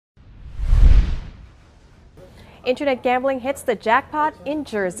Internet gambling hits the jackpot in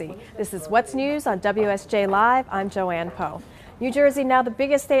Jersey. This is What's News on WSJ Live. I'm Joanne Poe. New Jersey now the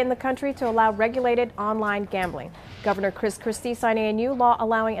biggest state in the country to allow regulated online gambling. Governor Chris Christie signing a new law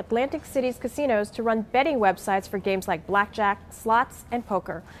allowing Atlantic City's casinos to run betting websites for games like blackjack, slots, and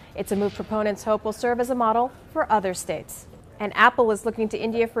poker. It's a move proponents hope will serve as a model for other states. And Apple is looking to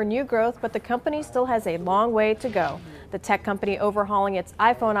India for new growth, but the company still has a long way to go. The tech company overhauling its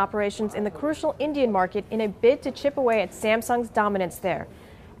iPhone operations in the crucial Indian market in a bid to chip away at Samsung's dominance there.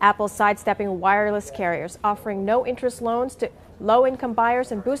 Apple sidestepping wireless carriers, offering no-interest loans to low-income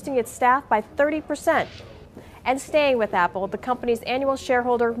buyers and boosting its staff by 30%. And staying with Apple, the company's annual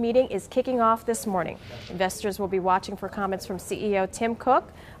shareholder meeting is kicking off this morning. Investors will be watching for comments from CEO Tim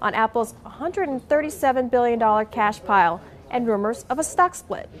Cook on Apple's $137 billion cash pile and rumors of a stock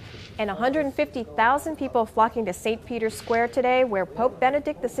split. And 150,000 people flocking to St. Peter's Square today, where Pope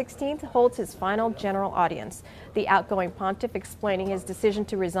Benedict XVI holds his final general audience. The outgoing pontiff explaining his decision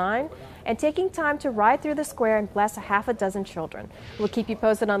to resign and taking time to ride through the square and bless a half a dozen children. We'll keep you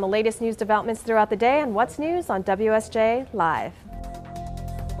posted on the latest news developments throughout the day on What's News on WSJ Live.